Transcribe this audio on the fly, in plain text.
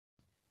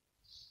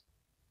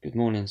Good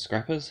morning,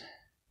 scrappers.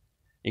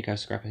 Eco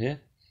Scrapper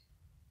here.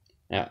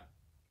 Now,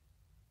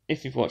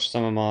 if you've watched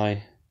some of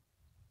my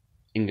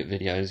ingot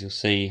videos, you'll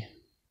see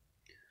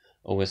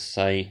always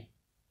say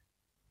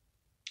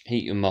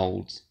heat your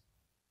moulds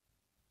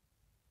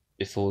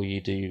before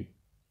you do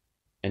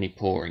any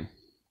pouring.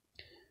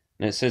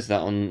 And it says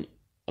that on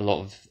a lot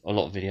of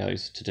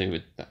videos to do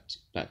with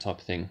that type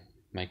of thing,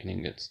 making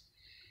ingots.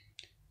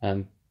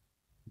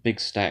 Big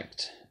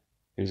Stacked,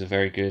 who's a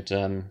very good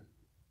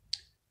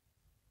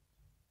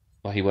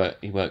well,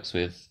 he works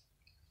with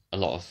a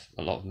lot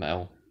of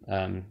metal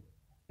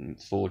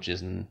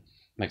forges and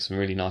makes some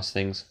really nice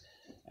things.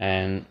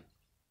 And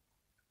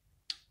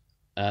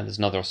there's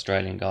another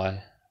Australian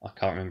guy, I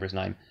can't remember his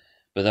name,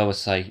 but they always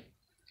say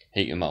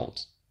heat your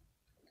moulds,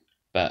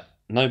 but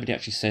nobody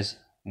actually says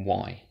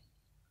why.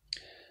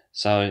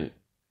 So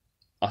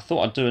I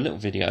thought I'd do a little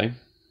video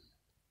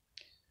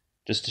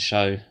just to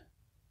show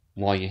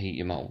why you heat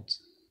your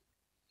moulds.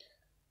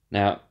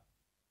 Now,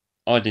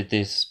 I did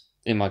this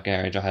in my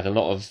garage. I had a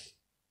lot of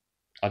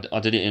I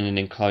did it in an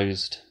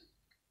enclosed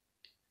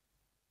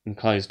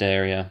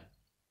area.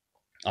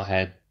 I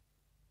had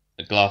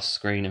a glass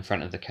screen in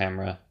front of the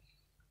camera.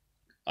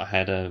 I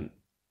had a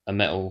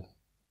metal,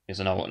 it's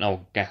an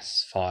old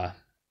gas fire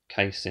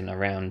casing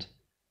around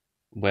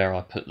where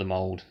I put the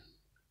mould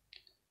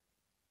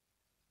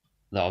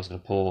that I was going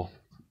to pour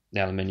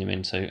the aluminium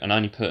into, and I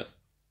only put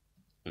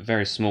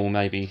very small,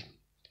 maybe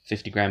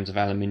 50 grams of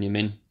aluminium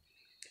in,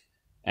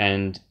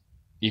 and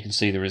you can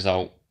see the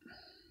result.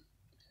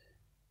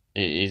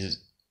 It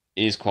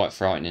is quite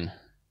frightening.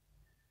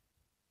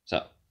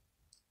 So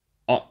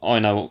I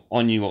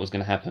knew what was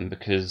going to happen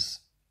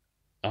because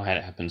I had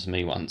it happen to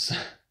me once.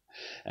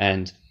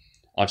 And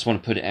I just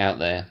want to put it out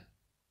there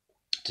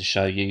to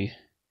show you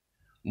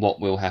what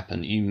will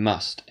happen. You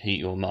must heat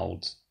your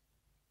moulds.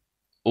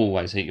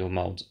 Always heat your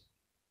moulds.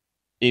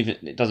 Even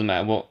it doesn't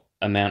matter what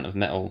amount of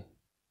metal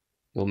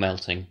you're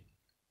melting.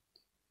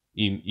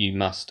 You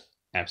must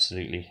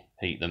absolutely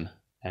heat them,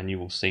 and you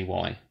will see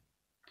why.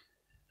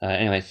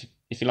 Anyway,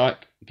 if you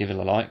like, give it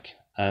a like,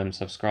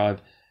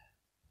 subscribe.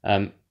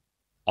 I'm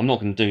not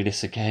going to do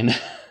this again.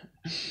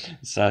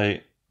 So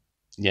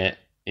yeah,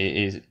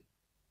 it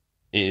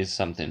is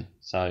something.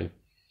 So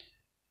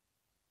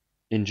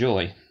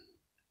enjoy.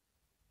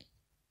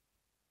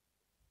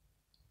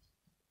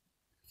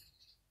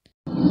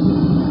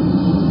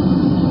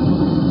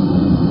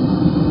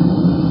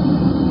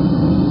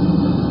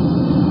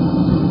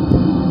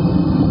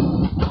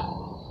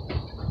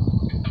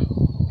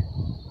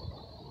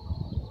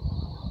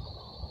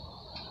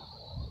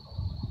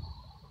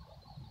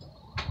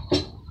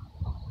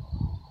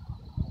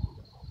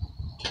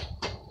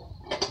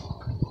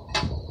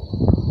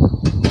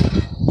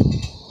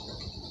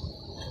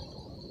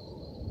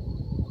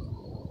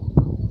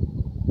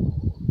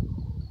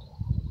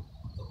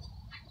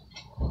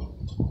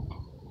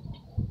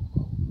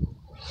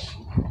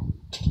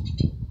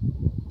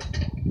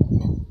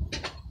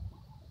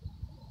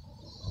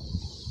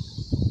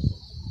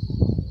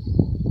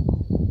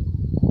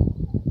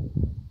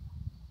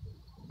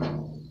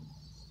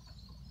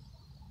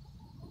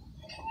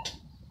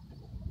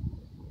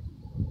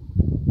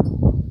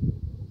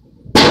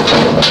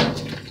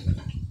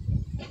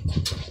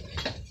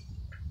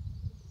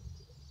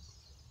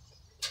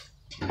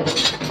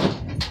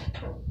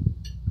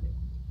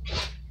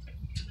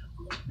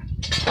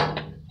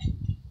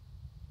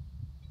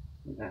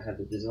 That had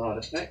the desired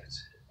effect.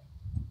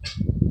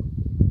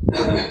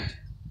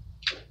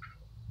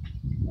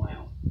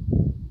 Wow.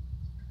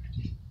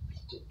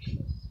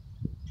 Ridiculous.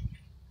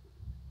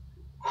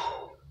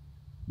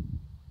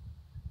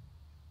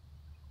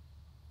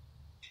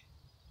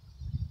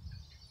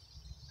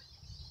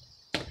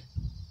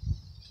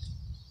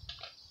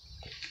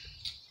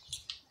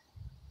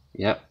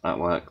 Yep, that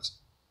worked.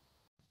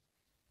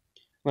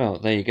 Well,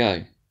 there you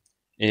go.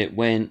 It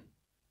went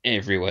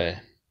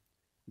everywhere.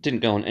 It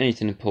didn't go on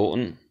anything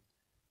important,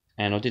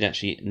 and I did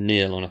actually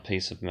kneel on a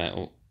piece of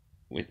metal,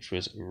 which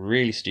was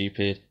really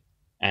stupid,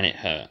 and it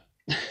hurt.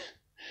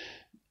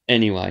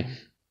 Anyway,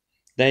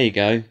 there you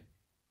go.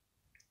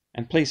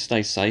 And please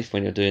stay safe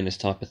when you're doing this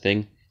type of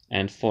thing,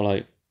 and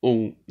follow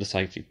all the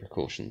safety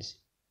precautions.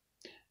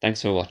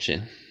 Thanks for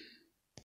watching.